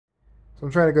So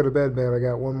I'm trying to go to bed, but I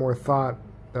got one more thought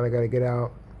that I got to get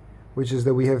out, which is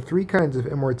that we have three kinds of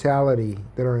immortality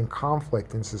that are in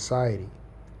conflict in society.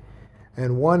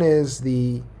 And one is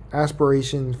the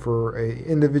aspiration for an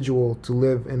individual to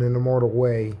live in an immortal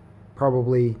way,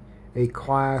 probably a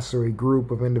class or a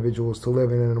group of individuals to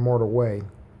live in an immortal way.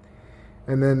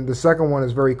 And then the second one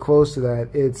is very close to that.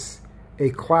 It's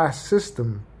a class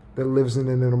system that lives in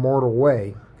an immortal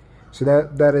way. So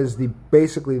that is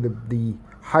basically the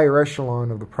higher echelon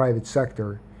of the private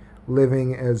sector,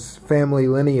 living as family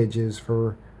lineages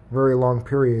for very long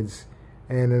periods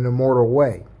in an immortal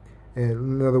way.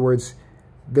 And in other words,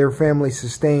 their family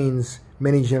sustains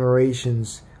many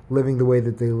generations living the way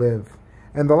that they live.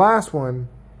 And the last one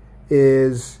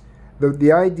is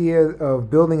the idea of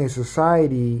building a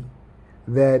society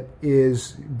that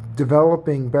is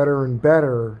developing better and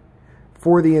better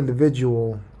for the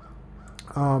individual,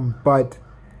 but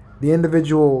the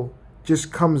individual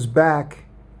just comes back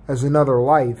as another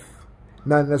life,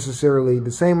 not necessarily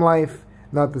the same life,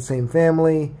 not the same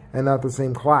family, and not the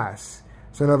same class.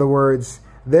 So in other words,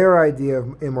 their idea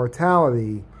of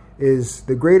immortality is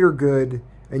the greater good,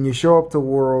 and you show up to the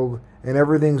world and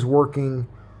everything's working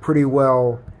pretty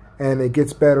well and it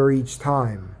gets better each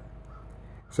time.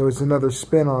 So it's another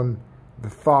spin on the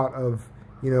thought of,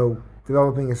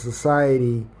 developing a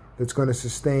society that's going to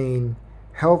sustain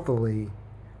healthily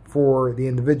for the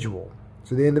individual.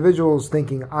 So the individual is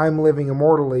thinking, I'm living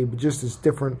immortally, but just as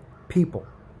different people.